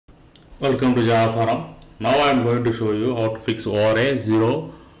Welcome to Java Forum. Now I am going to show you how to fix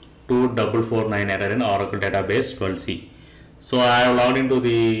ORA-02449 error in Oracle database 12c. So I have logged into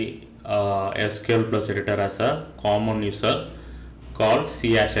the SQL Plus editor as a common user called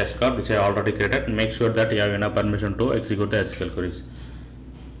c#score, which I already created. Make sure that you have enough permission to execute the SQL queries.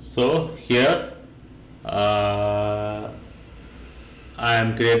 So here I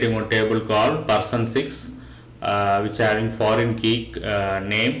am creating one table called person6, which having foreign key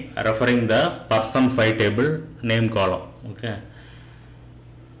name referring the person5 table name column. Okay,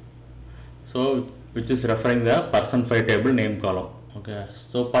 so which is referring the person5 table name column. Okay,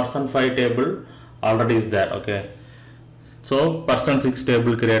 so person5 table already is there. Okay, so person6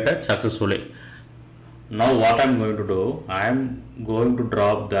 table created successfully. Now what I am going to do, I am going to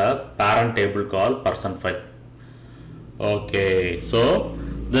drop the parent table called person5. Okay, so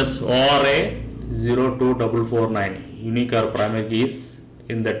this ORA-02449 unique or primary key is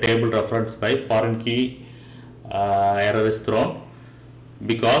in the table reference by foreign key error is thrown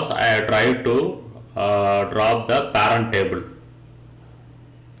because I tried to drop the parent table.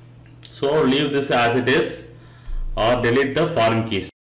 So leave this as it is or delete the foreign keys.